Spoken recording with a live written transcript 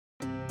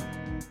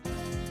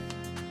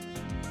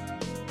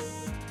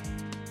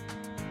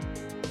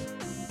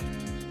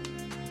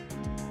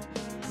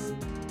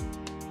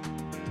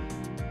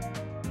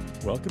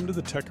Welcome to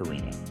the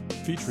TechArena,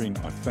 featuring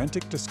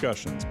authentic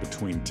discussions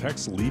between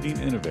tech's leading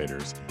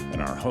innovators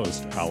and our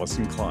host,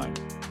 Allyson Klein.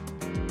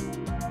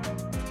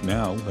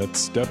 Now, let's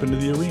step into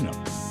the arena.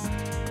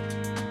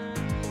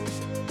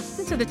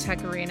 Welcome to the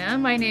TechArena.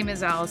 My name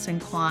is Allyson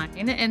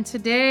Klein, and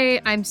today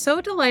I'm so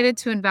delighted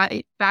to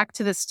invite back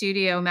to the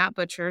studio Matt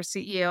Butcher,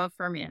 CEO of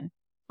Fermyon.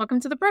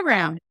 Welcome to the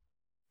program.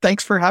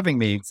 Thanks for having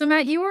me. So,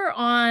 Matt, you were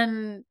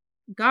on,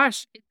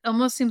 it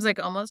almost seems like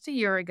almost a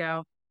year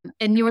ago,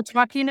 and you were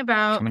talking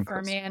about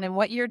Fermyon and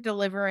what you're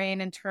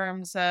delivering in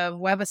terms of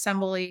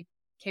WebAssembly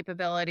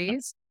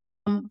capabilities.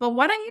 But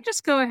why don't you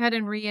just go ahead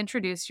and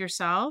reintroduce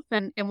yourself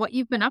and what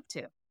you've been up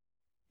to?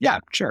 Yeah,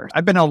 sure.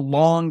 I've been a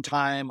long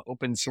time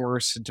open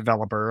source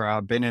developer.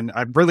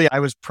 I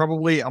was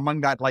probably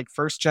among that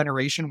first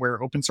generation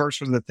where open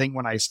source was the thing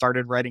when I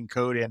started writing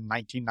code in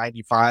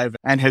 1995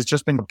 and has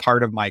just been a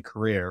part of my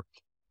career.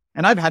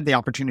 And I've had the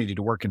opportunity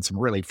to work in some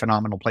really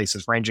phenomenal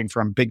places, ranging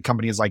from big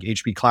companies like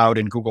HP Cloud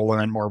and Google,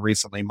 and then more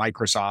recently,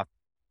 Microsoft,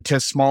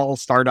 to small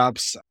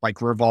startups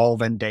like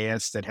Revolve and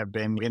Deis that have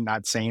been in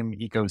that same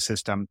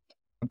ecosystem.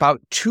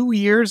 About 2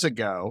 years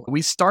ago,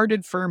 we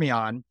started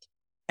Fermyon,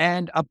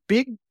 and a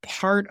big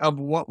part of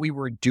what we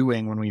were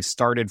doing when we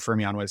started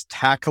Fermyon was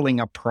tackling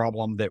a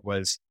problem that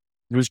was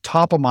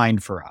top of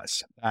mind for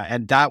us,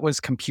 and that was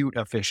compute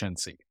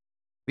efficiency.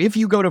 If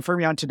you go to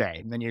Fermyon today,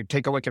 and then you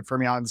take a look at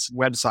Fermyon's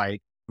website,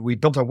 we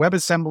built a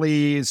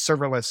WebAssembly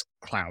serverless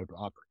cloud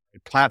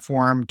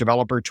platform,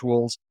 developer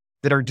tools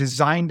that are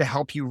designed to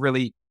help you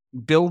really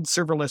build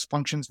serverless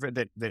functions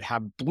that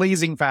have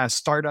blazing fast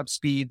startup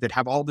speed, that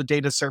have all the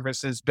data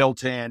services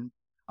built in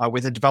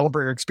with a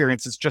developer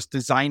experience that's just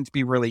designed to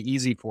be really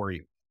easy for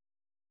you.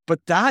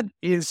 But that's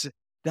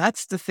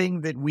the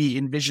thing that we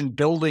envisioned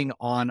building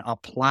on a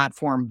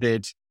platform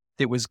that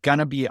was going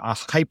to be a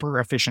hyper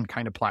efficient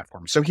kind of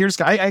platform. So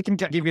I can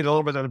give you a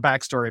little bit of the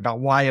backstory about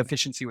why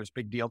efficiency was a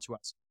big deal to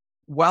us.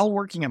 While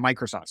working at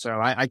Microsoft, so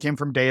I came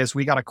from Deis,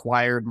 we got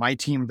acquired. My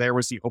team there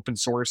was the open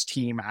source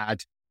team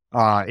at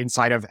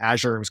inside of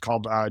Azure. It was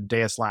called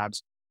Deis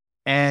Labs.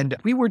 And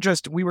we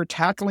were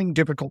tackling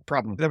difficult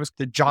problems. That was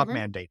the job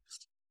mandate.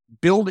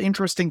 Build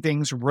interesting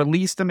things,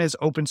 release them as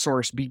open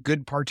source, be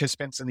good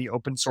participants in the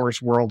open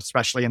source world,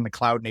 especially in the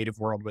cloud native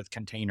world with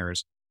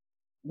containers.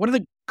 One of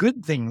the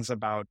good things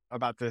about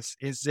this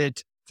is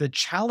that the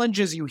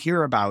challenges you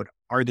hear about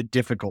are the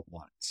difficult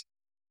ones.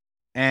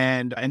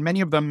 And many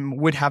of them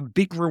would have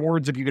big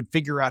rewards if you could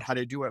figure out how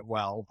to do it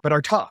well, but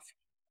are tough.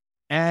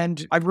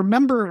 And I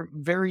remember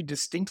very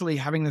distinctly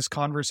having this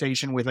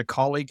conversation with a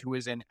colleague who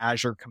is in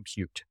Azure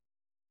Compute.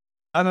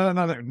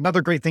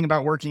 Another great thing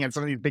about working at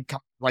some of these big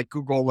companies like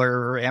Google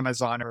or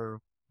Amazon or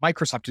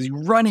Microsoft is you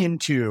run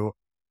into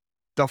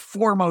the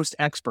foremost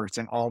experts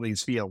in all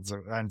these fields.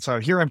 And so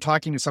here I'm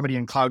talking to somebody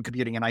in cloud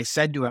computing, and I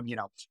said to him,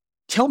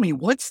 tell me,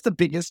 what's the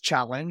biggest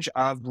challenge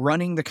of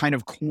running the kind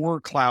of core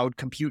cloud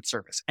compute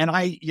service? And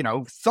I,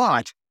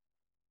 thought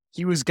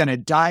he was going to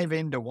dive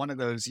into one of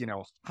those,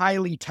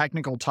 highly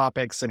technical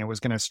topics, and it was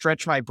going to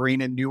stretch my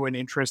brain in new and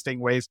interesting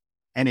ways.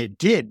 And it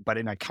did, but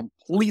in a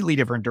completely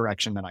different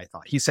direction than I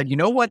thought. He said, you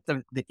know what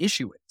the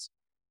issue is?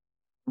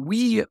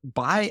 We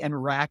buy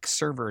and rack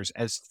servers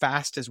as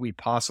fast as we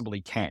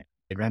possibly can.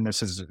 And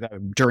this is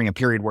during a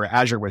period where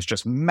Azure was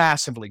just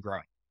massively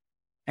growing.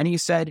 And he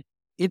said,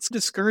 it's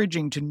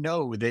discouraging to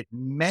know that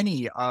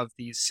many of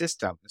these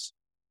systems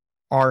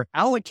are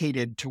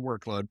allocated to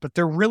workload, but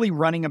they're really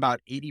running about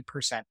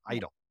 80%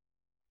 idle.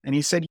 And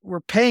he said, we're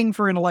paying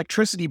for an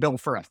electricity bill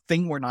for a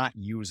thing we're not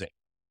using.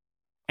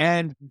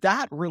 And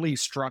that really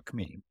struck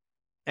me.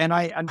 And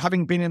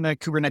having been in the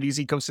Kubernetes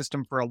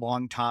ecosystem for a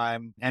long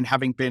time, and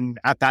having been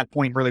at that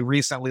point really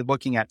recently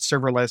looking at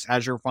serverless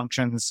Azure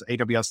functions,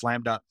 AWS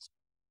Lambda,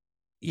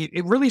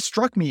 it really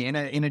struck me in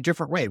a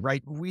different way,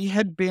 right? We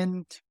had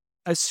been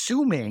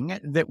assuming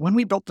that when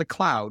we built the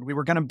cloud, we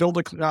were going to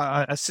build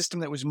a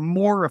system that was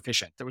more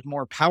efficient, that was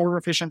more power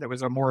efficient, that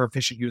was a more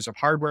efficient use of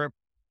hardware.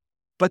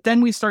 But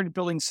then we started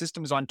building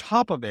systems on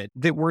top of it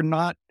that were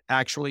not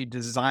actually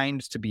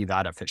designed to be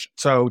that efficient.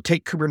 So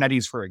take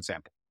Kubernetes, for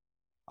example.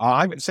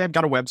 I would say I've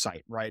got a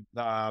website, right?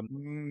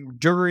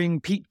 During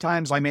peak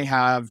times, I may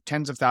have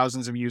tens of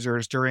thousands of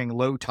users. During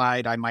low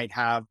tide, I might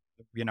have,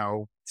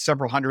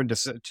 several hundred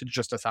to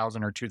just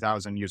 1,000 or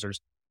 2,000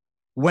 users.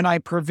 When I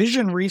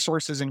provision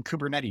resources in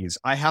Kubernetes,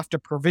 I have to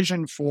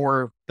provision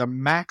for the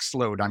max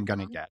load I'm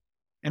going to get.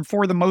 And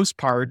for the most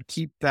part,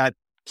 keep the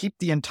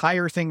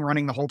entire thing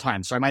running the whole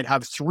time. So I might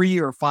have 3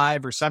 or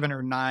 5 or 7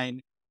 or 9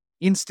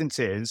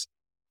 instances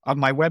of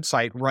my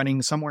website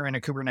running somewhere in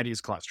a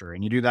Kubernetes cluster.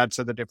 And you do that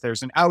so that if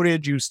there's an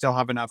outage, you still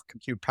have enough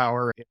compute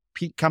power. If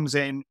peak comes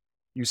in,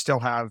 you still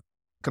have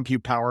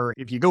compute power.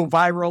 If you go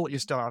viral, you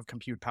still have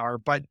compute power.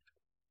 But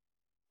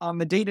on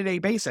the day-to-day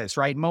basis,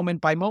 right, moment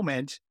by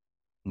moment,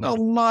 a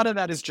lot of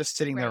that is just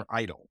sitting there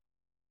idle.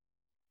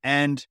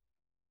 And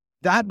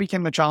that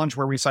became the challenge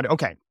where we decided,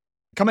 okay,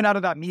 coming out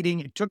of that meeting,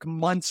 it took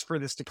months for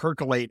this to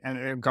percolate, and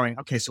I'm going,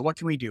 okay, so what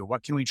can we do?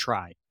 What can we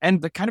try?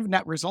 And the kind of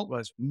net result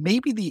was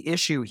maybe the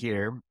issue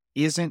here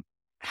isn't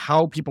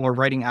how people are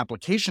writing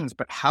applications,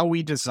 but how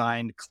we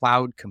designed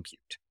cloud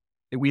compute.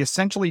 We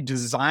essentially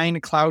design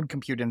cloud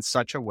compute in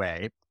such a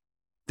way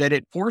that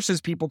it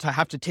forces people to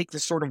have to take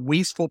this sort of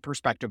wasteful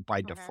perspective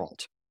by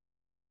default.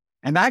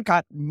 And that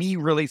got me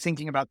really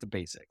thinking about the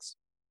basics.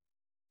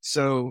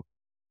 So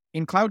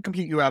in cloud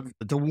compute, you have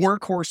the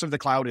workhorse of the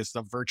cloud is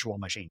the virtual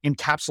machine,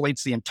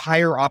 encapsulates the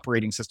entire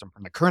operating system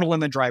from the kernel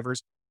and the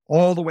drivers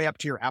all the way up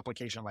to your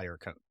application layer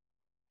code.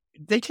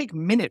 They take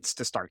minutes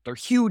to start. They're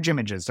huge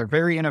images. They're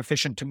very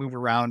inefficient to move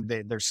around.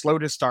 They're slow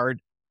to start.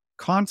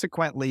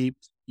 Consequently,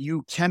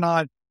 you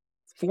cannot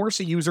force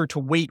a user to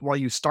wait while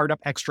you start up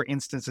extra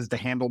instances to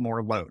handle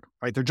more load,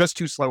 right? They're just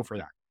too slow for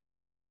that.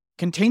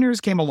 Containers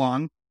came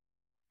along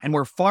and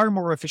were far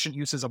more efficient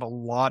uses of a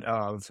lot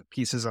of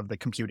pieces of the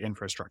compute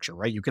infrastructure,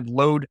 right? You could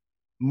load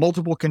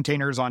multiple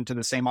containers onto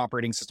the same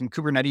operating system.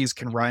 Kubernetes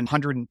can run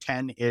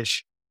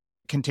 110-ish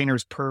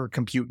containers per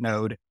compute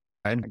node.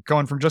 And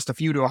going from just a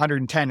few to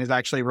 110 is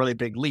actually a really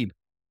big leap.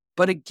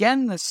 But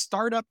again, the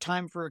startup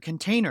time for a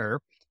container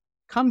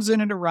comes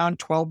in at around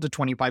 12 to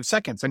 25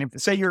 seconds. And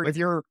if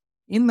you're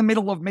in the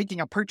middle of making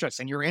a purchase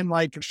and you're in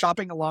like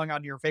shopping along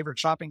on your favorite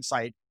shopping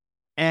site,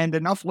 and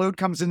enough load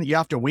comes in that you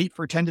have to wait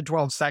for 10 to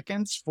 12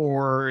 seconds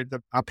for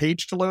a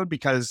page to load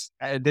because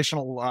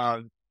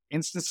additional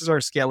instances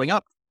are scaling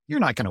up, you're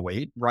not going to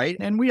wait, right?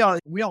 And we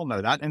all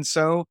know that. And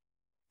so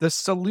the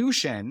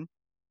solution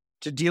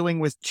to dealing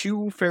with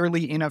two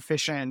fairly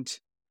inefficient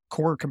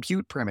core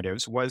compute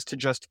primitives was to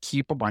just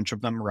keep a bunch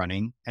of them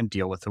running and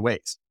deal with the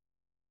waste.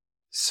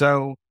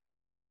 So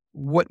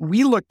what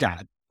we looked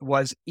at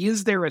was,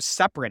 is there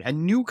a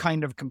new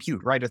kind of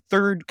compute, right? A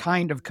third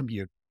kind of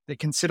compute that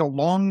can sit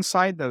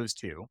alongside those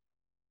two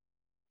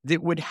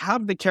that would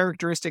have the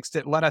characteristics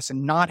that let us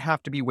not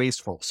have to be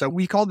wasteful. So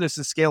we call this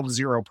the scale to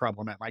zero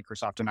problem at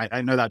Microsoft. And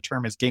I know that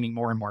term is gaining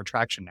more and more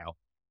traction now.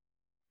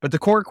 But the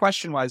core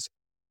question was,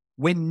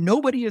 when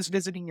nobody is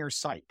visiting your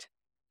site,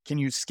 can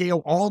you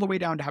scale all the way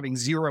down to having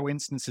 0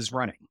 instances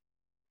running?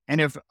 And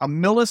if a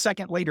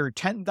millisecond later,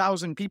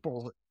 10,000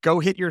 people go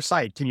hit your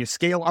site, can you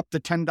scale up to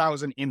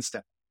 10,000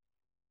 instant?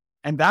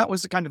 And that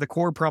was kind of the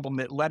core problem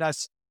that led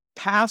us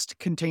past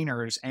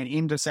containers and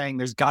into saying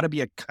there's got to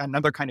be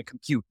another kind of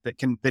compute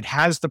that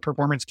has the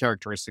performance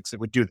characteristics that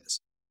would do this.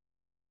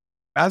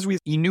 As we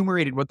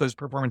enumerated what those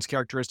performance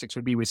characteristics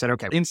would be, we said,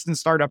 okay, instant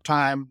startup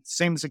time,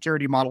 same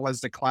security model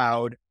as the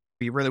cloud.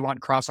 We really want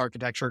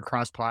cross-architecture,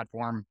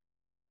 cross-platform.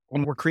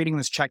 When we're creating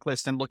this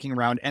checklist and looking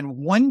around, and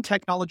one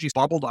technology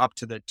bubbled up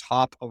to the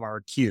top of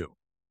our queue,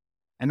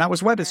 and that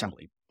was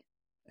WebAssembly.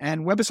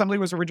 And WebAssembly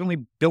was originally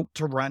built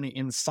to run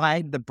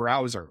inside the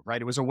browser,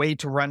 right? It was a way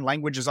to run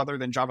languages other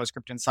than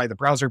JavaScript inside the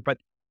browser. But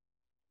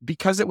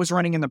because it was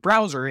running in the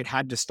browser, it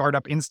had to start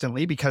up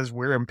instantly because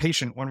we're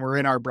impatient when we're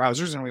in our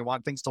browsers and we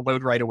want things to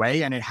load right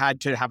away. And it had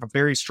to have a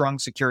very strong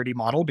security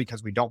model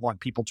because we don't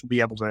want people to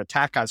be able to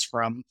attack us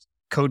from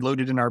code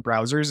loaded in our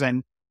browsers.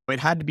 And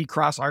it had to be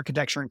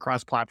cross-architecture and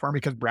cross-platform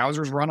because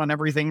browsers run on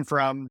everything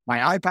from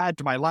my iPad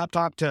to my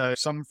laptop to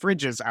some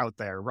fridges out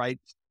there, right?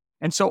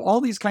 And so all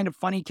these kind of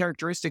funny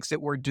characteristics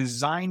that were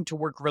designed to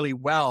work really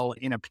well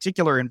in a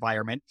particular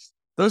environment,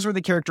 those were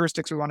the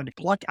characteristics we wanted to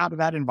pluck out of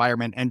that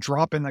environment and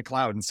drop in the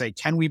cloud and say,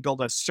 can we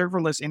build a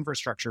serverless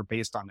infrastructure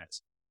based on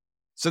this?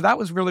 So that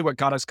was really what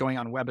got us going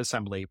on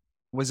WebAssembly,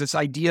 was this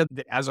idea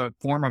that as a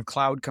form of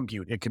cloud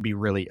compute, it could be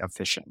really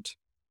efficient.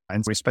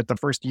 And so we spent the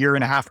first year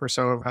and a half or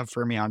so of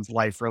Fermyon's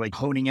life really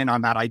honing in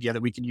on that idea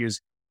that we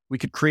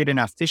could create an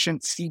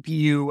efficient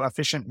CPU,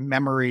 efficient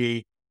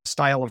memory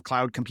style of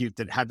cloud compute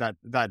that had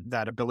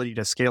that ability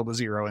to scale to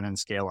 0 and then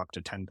scale up to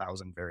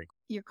 10,000 very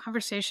quickly. Your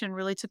conversation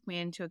really took me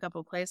into a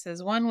couple of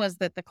places. One was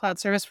that the cloud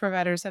service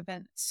providers have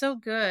been so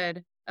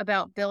good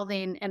about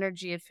building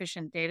energy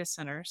efficient data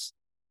centers.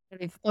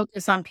 They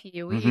focus on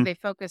PUE, they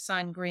focus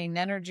on green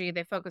energy,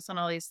 they focus on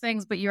all these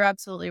things, but you're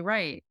absolutely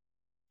right.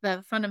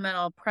 The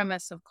fundamental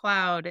premise of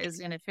cloud is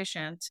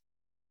inefficient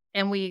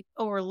and we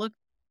overlook.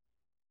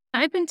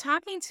 I've been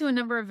talking to a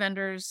number of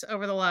vendors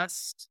over the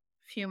last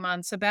few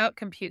months about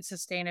compute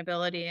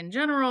sustainability in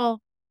general,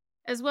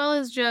 as well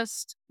as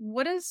just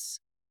what does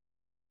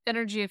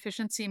energy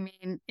efficiency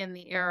mean in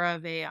the era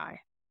of AI?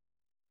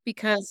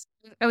 Because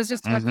I was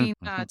just talking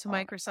to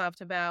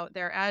Microsoft about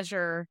their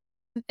Azure,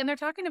 and they're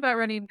talking about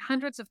running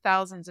hundreds of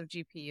thousands of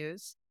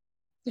GPUs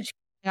to train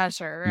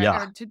Azure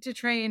or to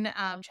train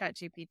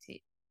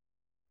ChatGPT.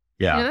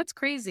 Yeah. That's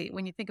crazy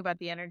when you think about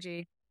the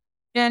energy.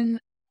 And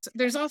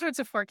there's all sorts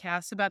of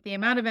forecasts about the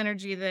amount of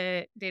energy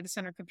that data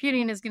center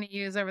computing is going to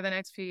use over the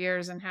next few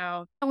years and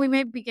how we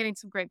may be getting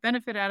some great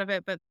benefit out of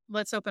it, but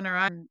let's open our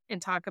eyes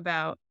and talk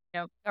about,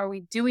 are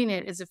we doing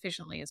it as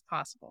efficiently as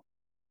possible?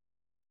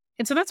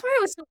 And so that's why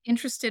I was so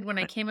interested when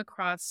I came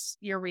across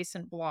your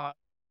recent blog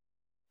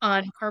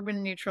on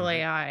carbon neutral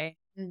AI.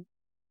 And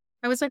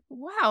I was like,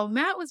 wow,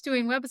 Matt was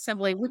doing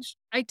WebAssembly, which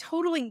I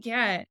totally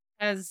get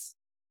as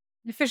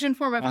an efficient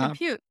form of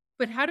compute.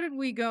 But how did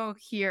we go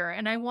here?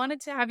 And I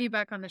wanted to have you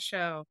back on the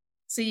show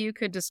so you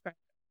could describe it.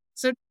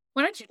 So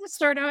why don't you just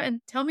start out and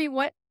tell me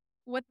what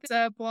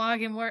this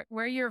blog and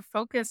where your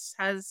focus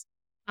has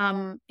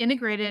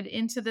integrated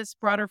into this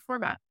broader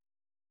format?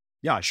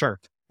 Yeah, sure.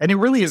 And it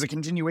really is a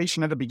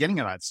continuation of the beginning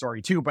of that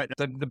story too. But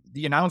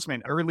the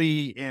announcement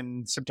early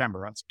in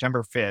September, on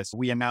September 5th,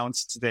 we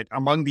announced that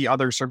among the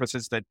other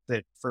services that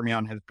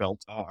Fermyon has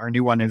built, our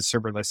new one is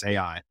serverless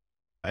AI.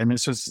 And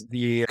this was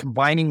the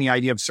combining the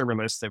idea of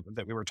serverless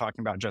that we were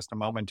talking about just a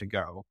moment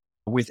ago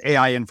with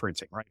AI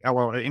inferencing, right?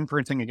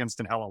 Inferencing against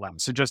an LLM.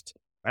 So just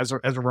as a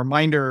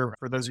reminder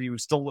for those of you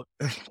still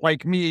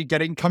like me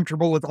getting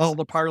comfortable with all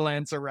the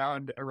parlance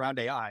around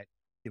AI,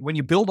 when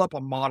you build up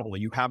a model,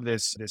 you have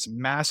this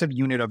massive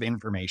unit of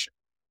information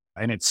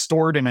and it's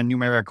stored in a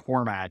numeric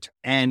format.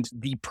 And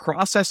the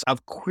process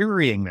of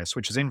querying this,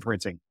 which is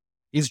inferencing,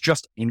 is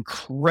just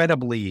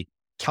incredibly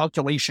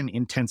calculation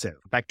intensive.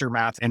 Vector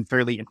math and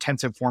fairly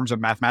intensive forms of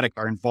mathematics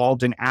are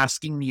involved in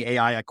asking the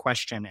AI a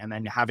question and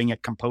then having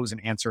it compose an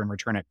answer and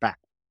return it back.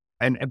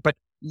 But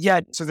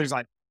yet, so there's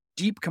a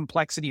deep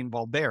complexity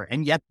involved there.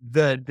 And yet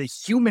the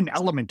human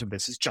element of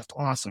this is just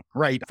awesome,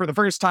 right? For the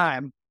first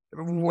time,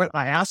 when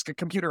I ask a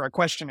computer a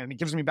question and it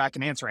gives me back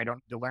an answer, I don't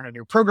need to learn a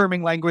new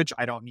programming language.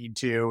 I don't need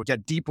to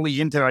get deeply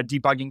into a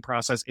debugging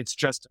process. It's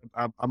just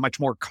a much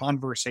more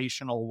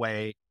conversational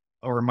way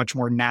or a much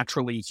more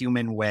naturally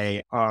human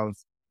way of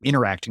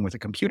interacting with a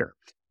computer.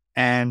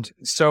 And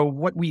so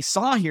what we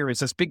saw here is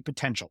this big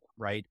potential,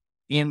 right?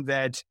 In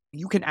that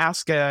you can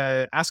ask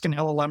an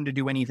LLM to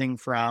do anything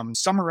from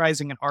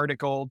summarizing an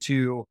article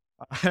to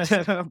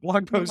a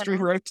blog post we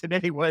wrote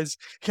today was,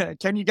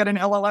 can you get an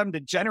LLM to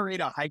generate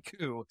a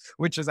haiku,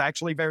 which is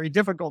actually very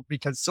difficult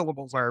because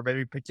syllables are a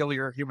very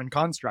peculiar human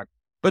construct.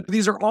 But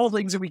these are all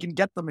things that we can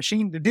get the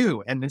machine to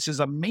do. And this is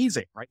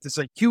amazing, right? This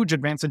is a huge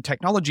advance in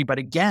technology. But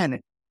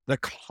again, the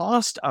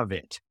cost of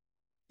it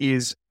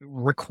is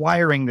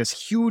requiring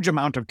this huge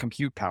amount of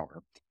compute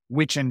power,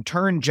 which in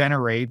turn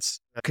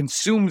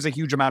consumes a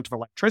huge amount of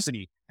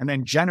electricity and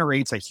then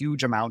generates a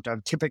huge amount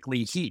of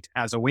typically heat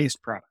as a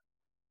waste product.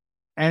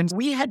 And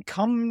we had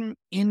come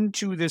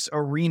into this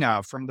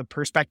arena from the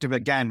perspective,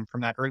 again,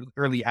 from that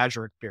early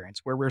Azure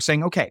experience, where we're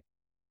saying, okay,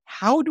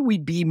 how do we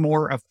be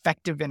more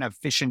effective and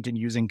efficient in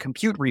using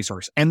compute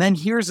resource? And then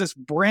here's this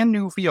brand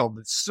new field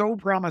that's so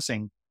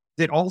promising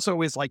that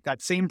also is like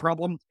that same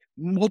problem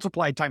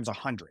multiplied times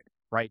 100,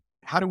 right?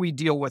 How do we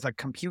deal with a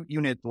compute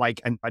unit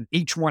like an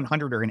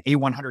H100 or an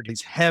A100,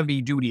 these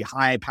heavy duty,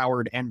 high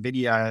powered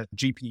NVIDIA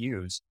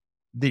GPUs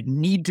that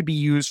need to be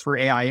used for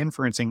AI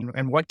inferencing?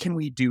 And what can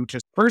we do to,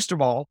 first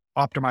of all,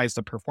 optimize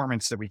the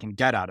performance that we can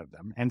get out of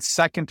them? And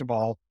second of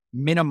all,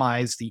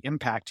 minimize the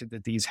impact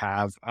that these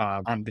have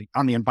on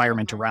the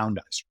environment around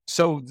us.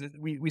 So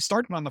we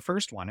started on the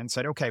first one and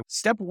said, okay,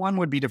 step one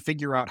would be to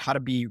figure out how to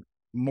be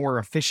more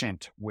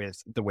efficient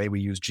with the way we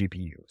use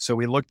GPU. So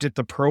we looked at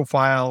the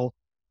profile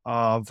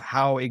of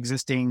how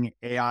existing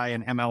AI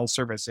and ML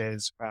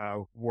services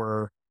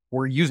were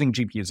using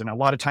GPUs. And a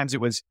lot of times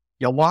it was,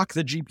 you lock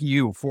the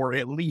GPU for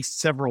at least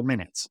several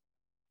minutes.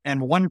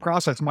 And one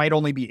process might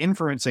only be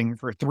inferencing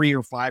for 3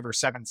 or 5 or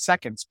 7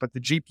 seconds, but the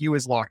GPU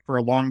is locked for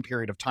a long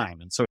period of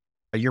time. And so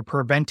you're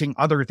preventing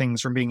other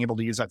things from being able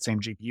to use that same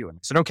GPU. And I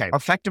said, okay,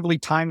 effectively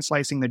time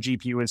slicing the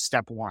GPU is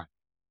step one.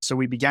 So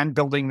we began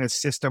building this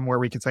system where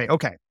we could say,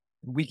 okay,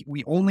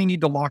 we only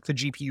need to lock the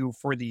GPU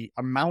for the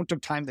amount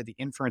of time that the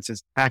inference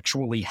is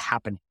actually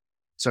happening.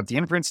 So if the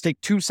inference takes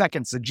 2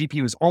 seconds, the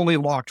GPU is only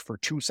locked for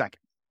 2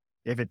 seconds.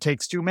 If it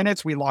takes 2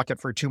 minutes, we lock it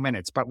for 2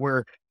 minutes, but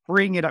we're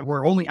freeing it up.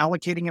 We're only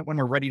allocating it when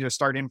we're ready to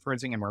start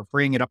inferencing, and we're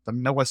freeing it up the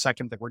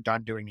millisecond that we're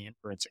done doing the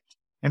inferencing.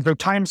 And so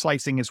time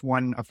slicing is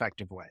one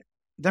effective way.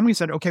 Then we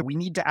said, okay, we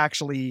need to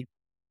actually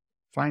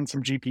find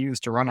some GPUs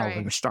to run all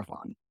of this stuff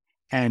on.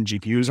 And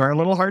GPUs are a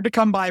little hard to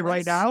come by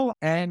right now.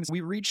 And we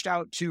reached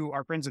out to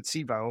our friends at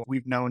Civo.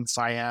 We've known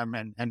Siam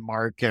and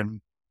Mark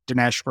and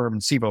Dinesh from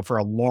Civo for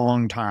a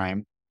long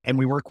time. And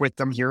we work with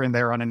them here and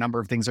there on a number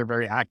of things. They're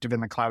very active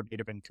in the cloud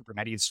native and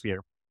Kubernetes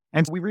sphere.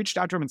 And we reached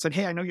out to them and said,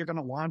 hey, I know you're going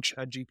to launch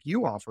a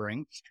GPU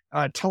offering.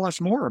 Tell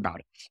us more about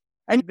it.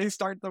 And they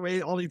start the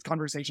way all these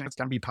conversations, it's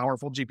going to be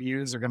powerful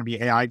GPUs, they're going to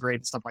be AI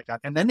grade and stuff like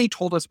that. And then they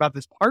told us about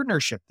this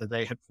partnership that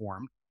they had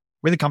formed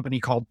with a company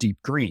called Deep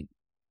Green.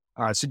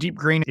 So Deep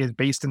Green is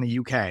based in the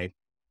UK,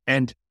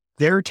 and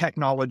their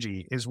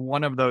technology is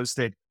one of those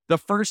that the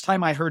first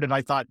time I heard it,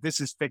 I thought, this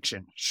is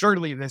fiction.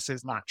 Surely this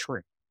is not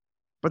true.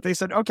 But they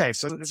said, okay,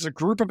 so there's a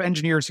group of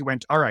engineers who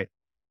went, all right,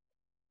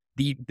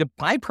 the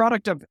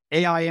byproduct of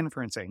AI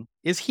inferencing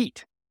is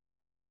heat.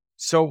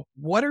 So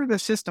what are the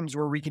systems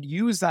where we could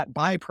use that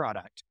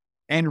byproduct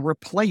and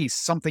replace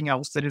something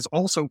else that is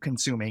also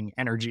consuming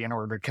energy in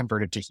order to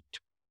convert it to heat?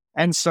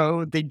 And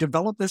so they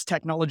developed this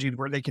technology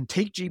where they can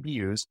take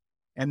GPUs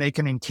and they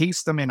can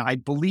encase them in, I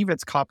believe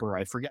it's copper,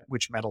 I forget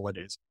which metal it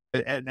is,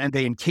 and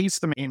they encase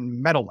them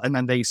in metal and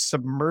then they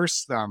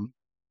submerge them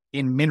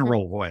in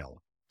mineral oil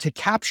to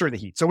capture the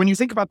heat. So when you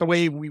think about the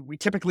way we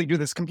typically do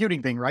this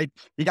computing thing, right?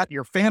 You got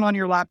your fan on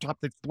your laptop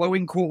that's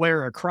blowing cool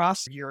air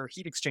across your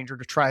heat exchanger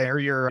to try, or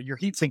your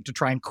heat sink to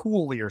try and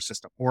cool your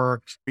system,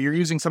 or you're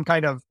using some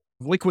kind of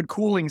liquid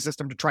cooling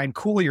system to try and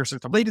cool your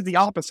system. They did the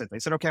opposite. They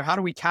said, okay, how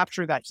do we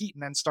capture that heat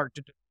and then start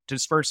to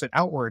disperse it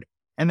outward?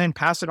 and then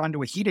pass it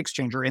onto a heat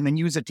exchanger and then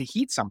use it to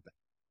heat something.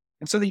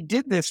 And so they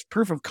did this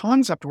proof of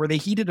concept where they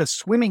heated a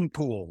swimming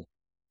pool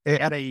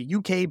at a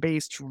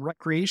UK-based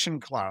recreation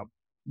club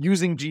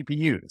using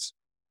GPUs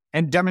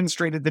and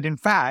demonstrated that, in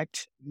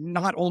fact,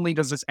 not only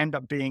does this end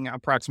up being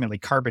approximately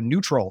carbon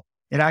neutral,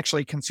 it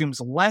actually consumes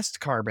less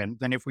carbon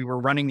than if we were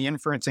running the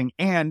inferencing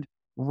and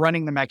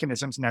running the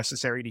mechanisms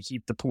necessary to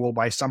heat the pool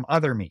by some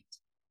other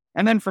means.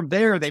 And then from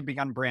there, they've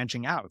begun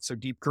branching out. So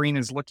Deep Green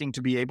is looking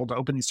to be able to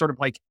open these sort of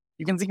like,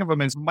 you can think of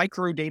them as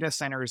micro data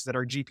centers that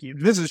are GPU.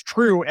 This is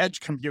true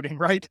edge computing,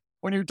 right?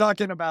 When you're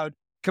talking about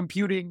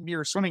computing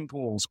near swimming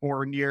pools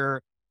or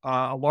near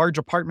a large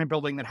apartment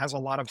building that has a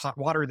lot of hot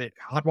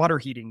water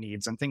heating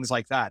needs and things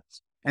like that.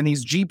 And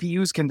these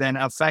GPUs can then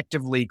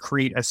effectively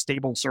create a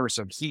stable source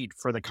of heat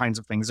for the kinds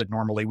of things that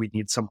normally we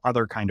need some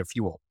other kind of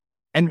fuel.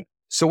 And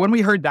so when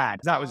we heard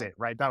that, that was it,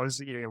 right? That was,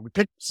 we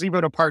picked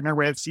Sivo to partner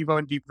with, Sivo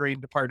and Deep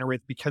Green to partner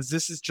with, because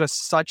this is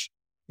just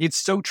it's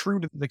so true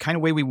to the kind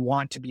of way we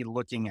want to be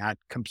looking at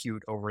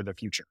compute over the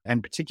future.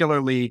 And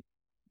particularly,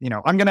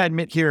 I'm going to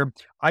admit here,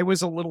 I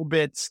was a little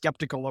bit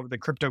skeptical of the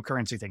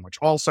cryptocurrency thing, which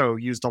also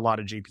used a lot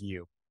of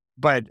GPU,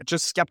 but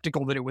just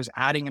skeptical that it was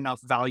adding enough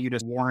value to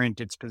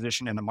warrant its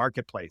position in the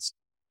marketplace.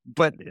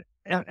 But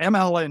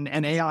ML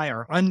and AI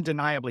are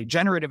undeniably,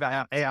 generative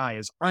AI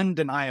is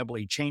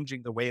undeniably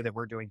changing the way that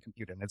we're doing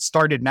compute. And it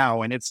started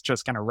now, and it's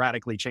just going to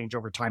radically change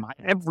over time.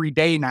 Every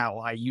day now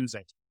I use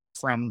it,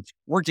 from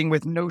working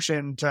with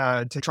Notion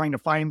to trying to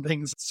find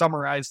things,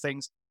 summarize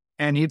things.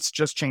 And it's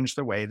just changed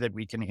the way that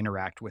we can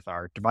interact with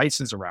our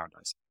devices around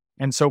us.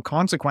 And so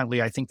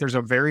consequently, I think there's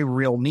a very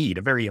real need,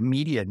 a very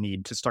immediate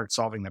need to start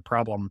solving the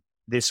problem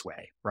this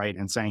way, right?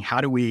 And saying,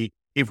 how do we,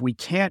 if we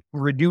can't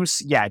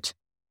reduce yet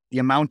the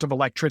amount of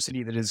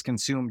electricity that is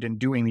consumed in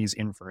doing these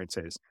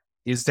inferences,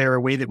 is there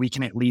a way that we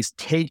can at least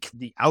take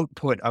the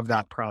output of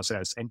that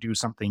process and do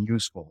something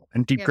useful?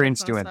 And Deep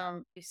Green's doing.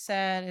 You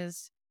said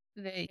is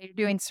that you're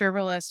doing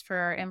serverless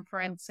for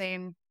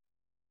inferencing.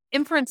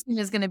 Inferencing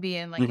is going to be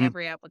in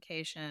every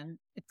application.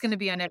 It's going to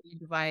be on every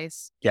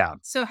device. Yeah.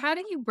 So how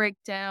do you break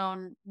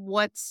down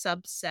what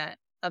subset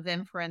of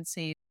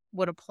inferencing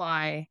would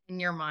apply in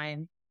your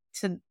mind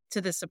to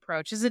this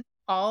approach? Is it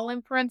all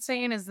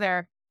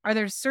inferencing? Are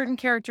there certain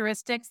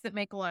characteristics that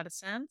make a lot of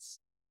sense?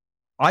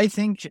 I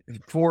think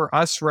for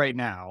us right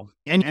now,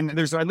 and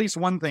there's at least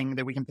one thing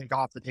that we can take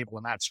off the table,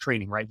 and that's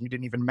training, right? You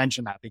didn't even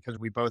mention that because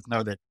we both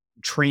know that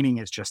training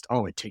is just,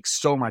 it takes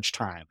so much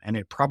time, and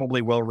it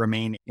probably will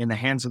remain in the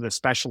hands of the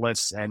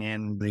specialists and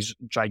in these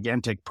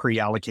gigantic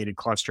pre-allocated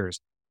clusters.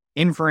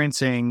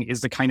 Inferencing is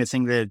the kind of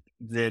thing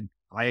that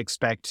I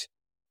expect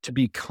to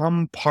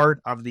become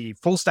part of the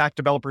full stack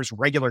developer's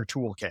regular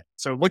toolkit.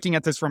 So looking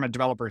at this from a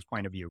developer's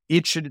point of view,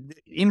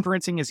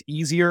 inferencing is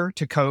easier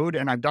to code.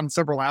 And I've done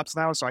several apps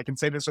now, so I can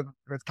say this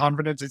with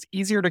confidence. It's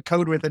easier to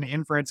code with an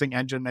inferencing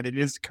engine than it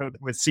is to code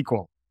with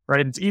SQL,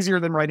 right? It's easier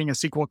than writing a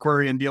SQL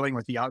query and dealing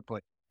with the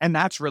output. And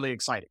that's really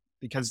exciting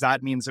because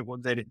that means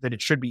that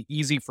it should be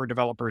easy for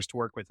developers to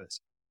work with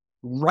this.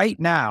 Right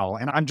now,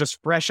 and I'm just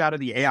fresh out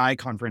of the AI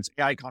conference.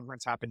 AI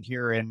conference happened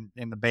here in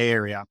the Bay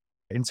Area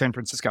in San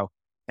Francisco.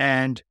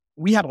 And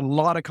we had a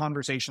lot of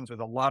conversations with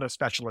a lot of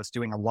specialists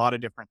doing a lot of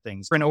different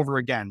things. And over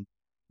again,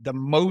 the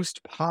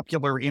most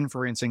popular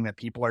inferencing that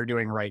people are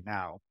doing right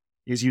now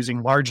is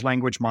using large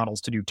language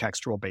models to do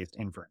textual-based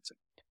inferencing.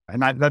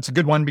 And that's a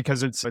good one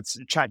because it's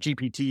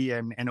ChatGPT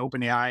and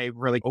OpenAI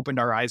really opened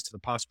our eyes to the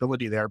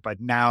possibility there. But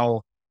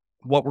now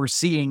what I'm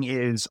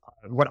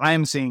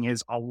seeing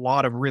is a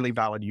lot of really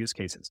valid use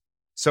cases.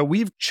 So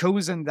we've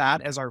chosen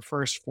that as our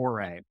first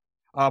foray.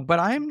 But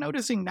I'm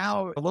noticing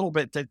now a little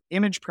bit that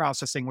image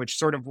processing, which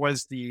sort of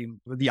was the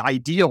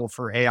ideal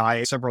for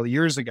AI several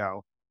years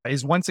ago,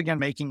 is once again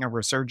making a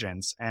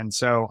resurgence. And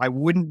so I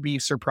wouldn't be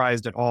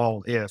surprised at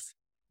all if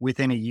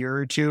within a year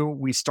or two,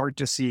 we start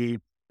to see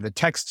the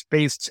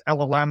text-based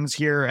LLMs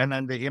here and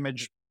then the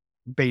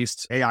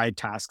image-based AI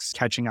tasks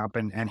catching up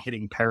and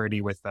hitting parity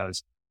with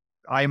those.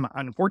 I'm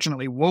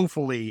unfortunately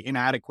woefully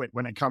inadequate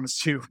when it comes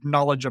to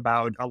knowledge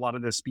about a lot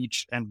of the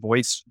speech and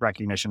voice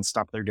recognition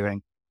stuff they're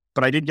doing.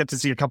 But I did get to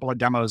see a couple of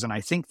demos, and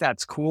I think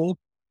that's cool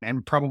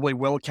and probably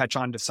will catch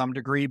on to some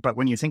degree. But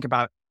when you think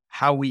about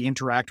how we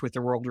interact with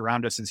the world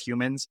around us as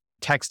humans,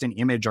 text and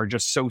image are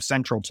just so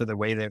central to the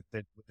way that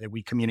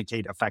we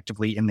communicate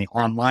effectively in the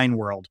online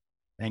world.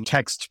 And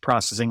text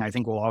processing, I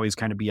think, will always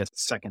kind of be a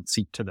second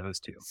seat to those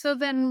two. So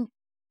then,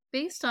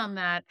 based on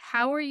that,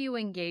 how are you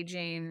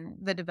engaging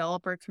the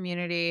developer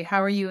community?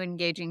 How are you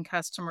engaging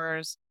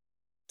customers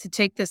to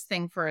take this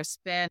thing for a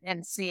spin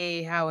and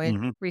see how it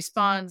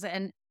responds?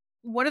 And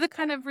what are the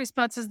kind of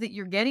responses that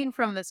you're getting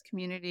from this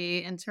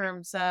community in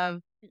terms of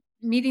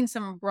meeting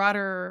some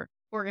broader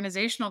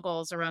organizational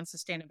goals around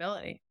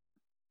sustainability?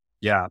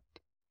 Yeah,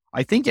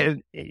 I think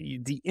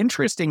the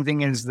interesting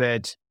thing is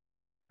that,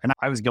 and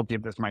I was guilty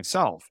of this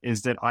myself,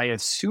 is that I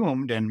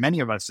assumed, and many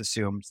of us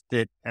assumed,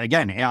 that,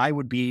 again, AI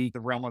would be the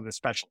realm of the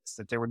specialists,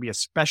 that there would be a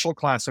special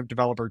class of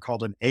developer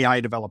called an AI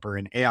developer,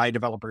 and AI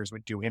developers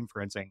would do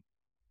inferencing.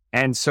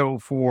 And so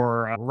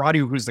for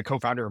Radu, who's the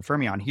co-founder of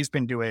Fermyon, he's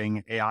been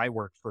doing AI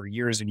work for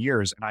years and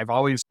years. And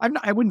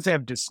I wouldn't say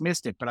I've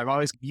dismissed it, but I've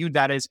always viewed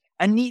that as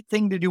a neat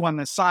thing to do on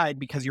the side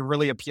because you're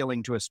really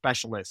appealing to a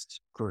specialist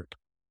group.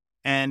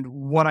 And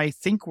what I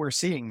think we're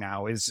seeing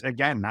now is,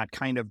 again, that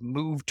kind of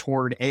move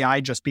toward AI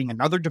just being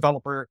another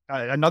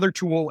another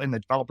tool in the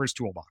developer's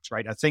toolbox,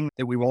 right? A thing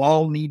that we will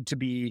all need to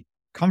be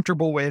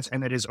comfortable with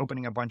and that is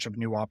opening a bunch of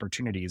new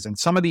opportunities. And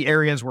some of the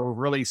areas where we're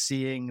really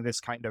seeing this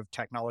kind of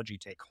technology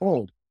take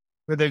hold,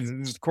 there's,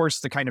 of course,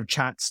 the kind of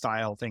chat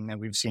style thing that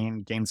we've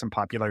seen gain some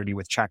popularity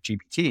with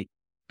ChatGPT.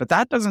 But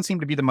that doesn't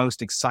seem to be the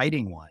most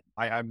exciting one.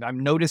 I'm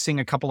noticing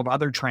a couple of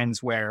other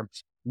trends where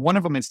one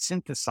of them is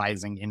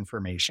synthesizing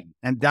information.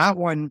 And that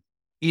one,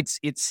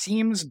 it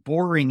seems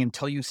boring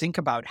until you think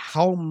about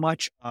how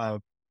much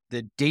of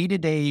the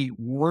day-to-day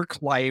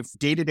work life,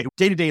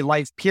 day-to-day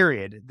life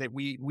period that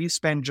we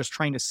spend just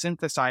trying to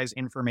synthesize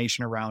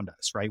information around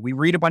us, right? We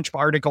read a bunch of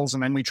articles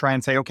and then we try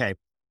and say, okay,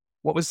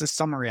 what was the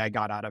summary I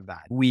got out of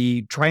that?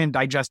 We try and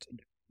digest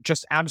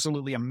just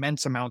absolutely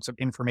immense amounts of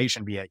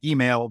information via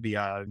email,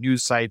 via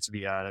news sites,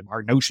 via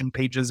our Notion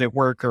pages at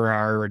work or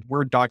our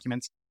Word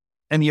documents.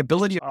 And the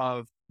ability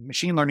of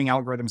machine learning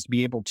algorithms to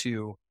be able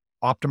to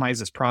optimize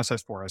this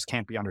process for us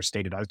can't be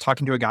understated. I was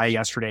talking to a guy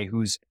yesterday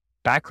whose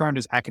background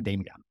is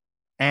academia,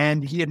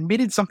 and he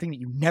admitted something that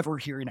you never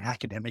hear an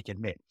academic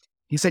admit.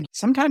 He said,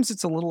 sometimes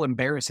it's a little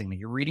embarrassing that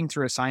you're reading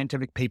through a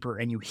scientific paper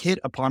and you hit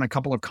upon a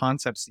couple of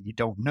concepts that you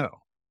don't know.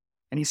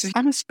 And he says,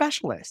 I'm a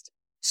specialist,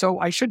 so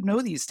I should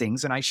know these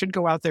things and I should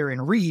go out there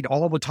and read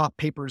all the top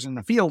papers in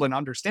the field and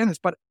understand this.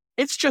 But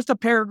it's just a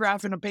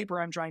paragraph in a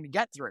paper I'm trying to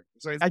get through.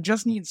 So I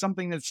just need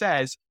something that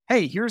says,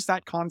 hey, here's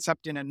that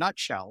concept in a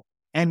nutshell.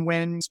 And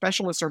when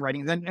specialists are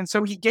writing, and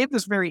so he gave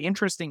this very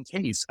interesting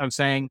case of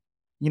saying,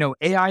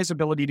 AI's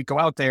ability to go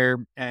out there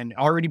and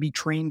already be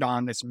trained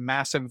on this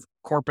massive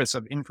corpus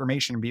of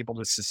information and be able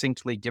to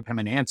succinctly give him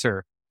an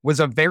answer was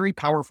a very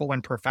powerful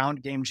and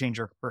profound game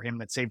changer for him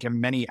that saved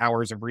him many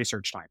hours of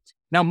research time.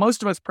 Now,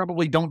 most of us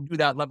probably don't do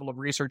that level of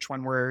research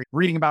when we're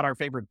reading about our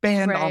favorite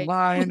band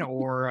online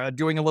or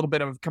doing a little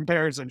bit of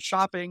comparison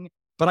shopping.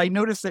 But I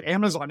noticed that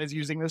Amazon is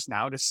using this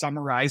now to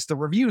summarize the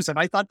reviews. And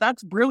I thought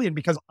that's brilliant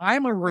because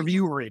I'm a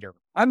review reader.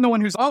 I'm the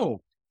one who's,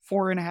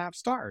 4.5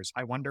 stars.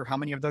 I wonder how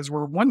many of those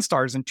were 1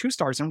 stars and 2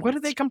 stars. And what do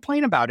they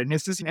complain about?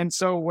 And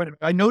so when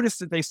I noticed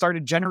that they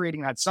started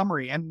generating that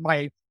summary, and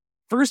my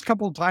first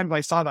couple of times I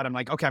saw that, I'm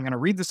like, okay, I'm going to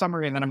read the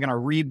summary and then I'm going to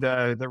read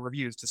the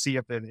reviews to see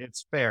if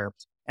it's fair.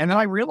 And then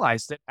I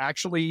realized that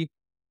actually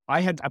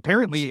I had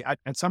apparently at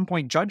some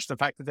point judged the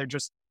fact that they're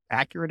just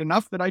accurate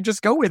enough that I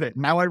just go with it.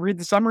 Now I read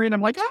the summary and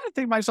I'm like, I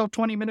take myself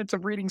 20 minutes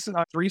of reading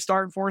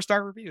 3-star and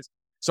 4-star reviews.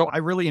 So I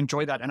really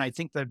enjoy that. And I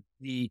think that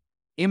the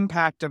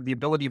impact of the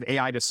ability of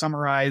AI to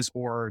summarize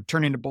or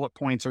turn into bullet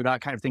points or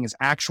that kind of thing is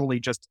actually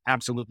just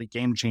absolutely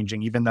game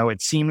changing, even though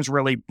it seems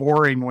really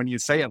boring when you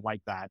say it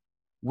like that.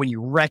 When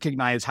you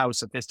recognize how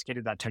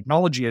sophisticated that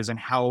technology is and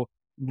how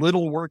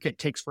little work it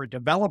takes for a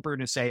developer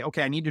to say,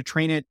 okay, I need to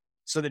train it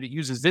so that it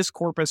uses this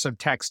corpus of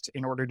text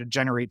in order to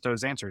generate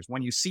those answers.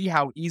 When you see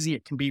how easy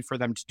it can be for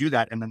them to do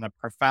that and then the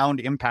profound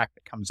impact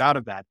that comes out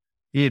of that,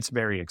 it's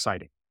very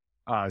exciting.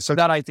 So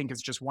that I think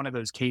is just one of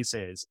those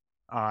cases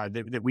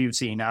that we've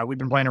seen. We've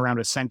been playing around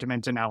with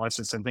sentiment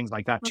analysis and things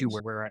like that too,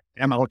 where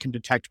ML can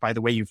detect by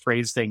the way you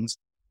phrase things,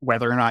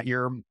 whether or not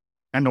you're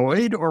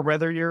annoyed or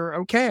whether you're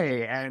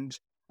okay. And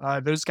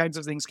those kinds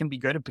of things can be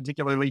good,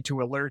 particularly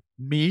to alert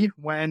me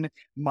when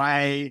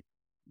my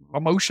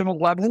emotional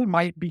level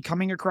might be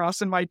coming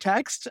across in my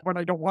text when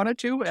I don't want it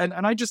to. And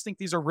I just think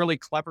these are really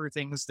clever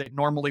things that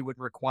normally would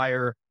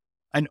require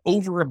an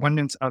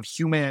overabundance of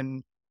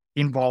human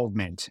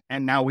involvement.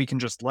 And now we can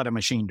just let a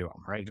machine do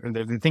them, right?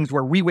 The things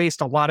where we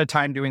waste a lot of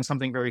time doing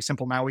something very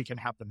simple, now we can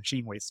have the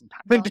machine waste some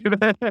time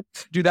and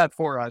do that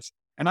for us.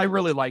 And I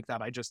really like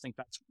that. I just think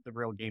that's the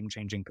real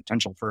game-changing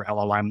potential for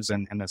LLMs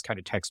and this kind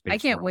of text-based I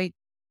can't world. wait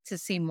to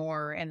see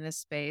more in this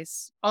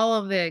space. All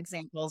of the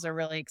examples are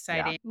really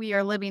exciting. Yeah. We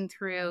are living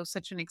through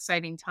such an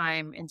exciting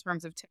time in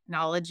terms of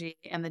technology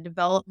and the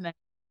development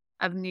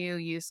of new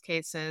use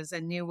cases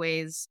and new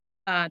ways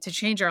to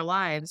change our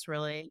lives,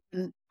 really.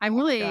 And I'm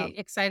really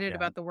excited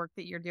about the work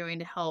that you're doing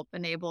to help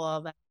enable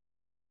all that.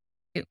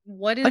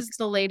 What is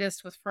the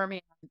latest with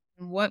Fermyon?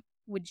 And what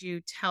would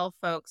you tell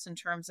folks in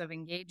terms of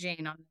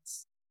engaging on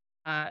this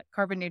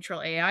carbon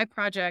neutral AI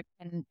project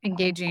and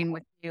engaging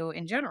with you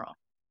in general?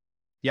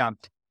 Yeah.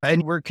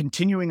 And we're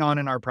continuing on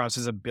in our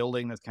process of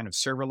building this kind of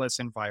serverless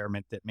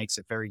environment that makes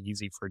it very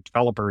easy for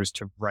developers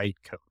to write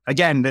code.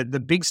 Again, the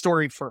big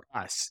story for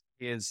us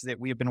is that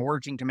we have been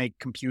working to make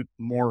compute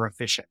more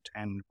efficient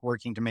and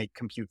working to make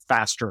compute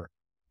faster.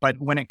 But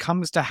when it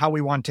comes to how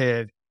we want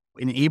to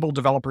enable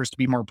developers to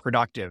be more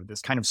productive,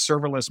 this kind of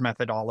serverless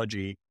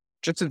methodology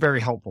just is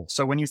very helpful.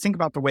 So when you think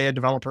about the way a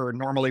developer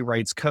normally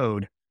writes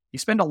code, you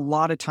spend a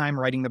lot of time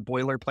writing the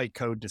boilerplate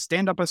code to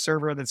stand up a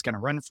server that's going to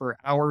run for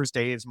hours,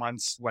 days,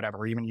 months,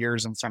 whatever, even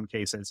years in some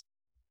cases.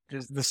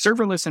 The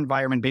serverless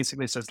environment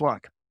basically says,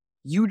 look,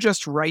 You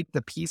just write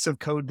the piece of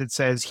code that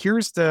says,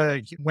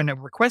 when a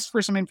request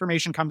for some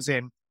information comes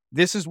in,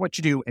 this is what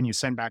you do, and you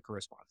send back a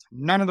response.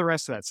 None of the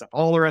rest of that stuff.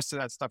 All the rest of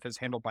that stuff is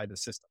handled by the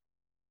system.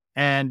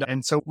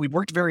 And so we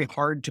worked very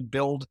hard to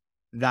build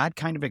that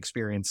kind of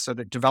experience so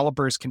that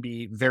developers can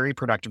be very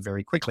productive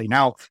very quickly.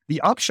 Now,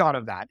 the upshot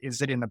of that is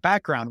that in the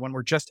background, when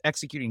we're just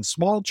executing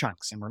small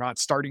chunks and we're not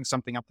starting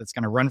something up that's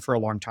going to run for a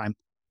long time,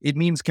 it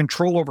means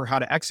control over how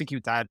to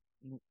execute that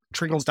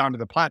trickles down to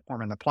the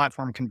platform, and the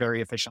platform can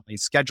very efficiently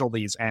schedule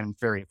these and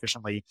very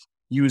efficiently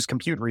use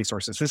compute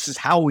resources. This is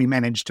how we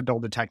managed to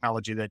build a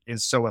technology that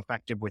is so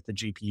effective with the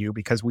GPU,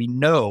 because we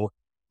know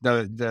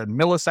the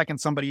millisecond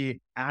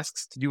somebody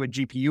asks to do a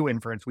GPU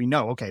inference, we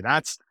know, okay,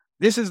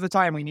 this is the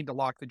time we need to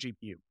lock the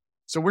GPU.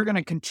 So we're going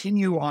to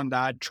continue on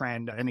that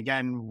trend. And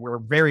again, we're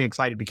very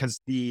excited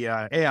because the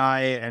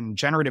AI and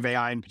generative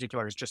AI in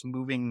particular is just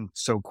moving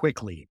so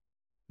quickly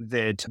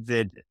that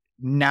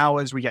now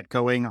as we get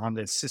going on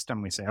this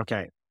system, we say,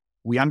 okay,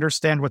 we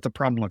understand what the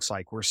problem looks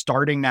like. We're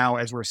starting now,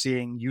 as we're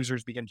seeing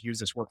users begin to use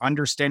this, we're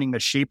understanding the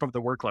shape of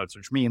the workloads,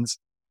 which means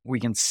we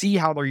can see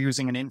how they're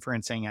using an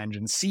inferencing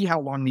engine, see how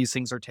long these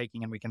things are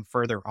taking, and we can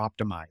further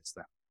optimize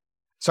them.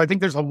 So I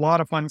think there's a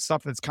lot of fun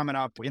stuff that's coming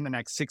up in the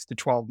next 6 to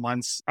 12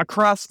 months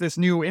across this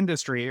new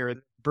industry or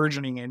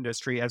burgeoning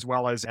industry, as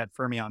well as at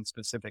Fermyon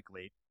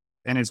specifically.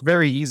 And it's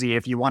very easy.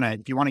 If you want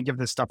to give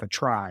this stuff a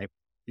try,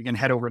 you can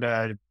head over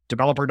to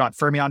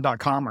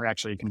developer.fermyon.com, or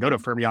actually you can go to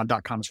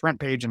fermyon.com's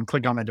front page and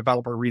click on the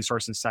developer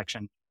resources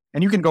section.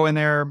 And you can go in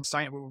there,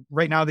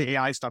 right now the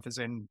AI stuff is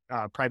in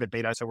private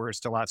beta, so we're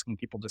still asking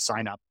people to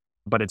sign up,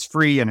 but it's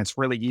free and it's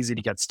really easy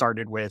to get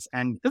started with.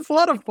 And it's a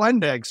lot of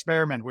fun to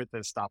experiment with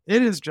this stuff.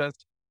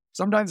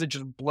 Sometimes it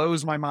just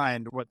blows my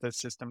mind what this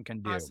system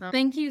can do. Awesome.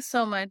 Thank you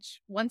so much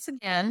once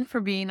again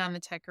for being on the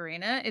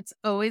TechArena. It's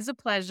always a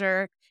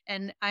pleasure.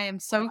 And I am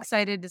so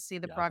excited to see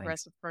the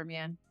progress of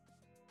Fermyon.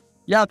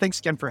 Yeah, thanks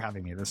again for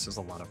having me. This is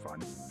a lot of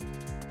fun.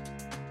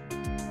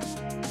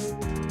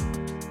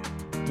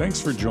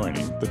 Thanks for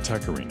joining the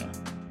TechArena.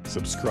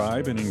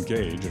 Subscribe and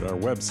engage at our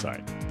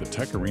website,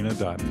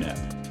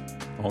 thetecharena.net.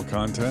 All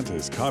content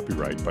is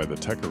copyright by the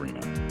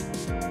TechArena.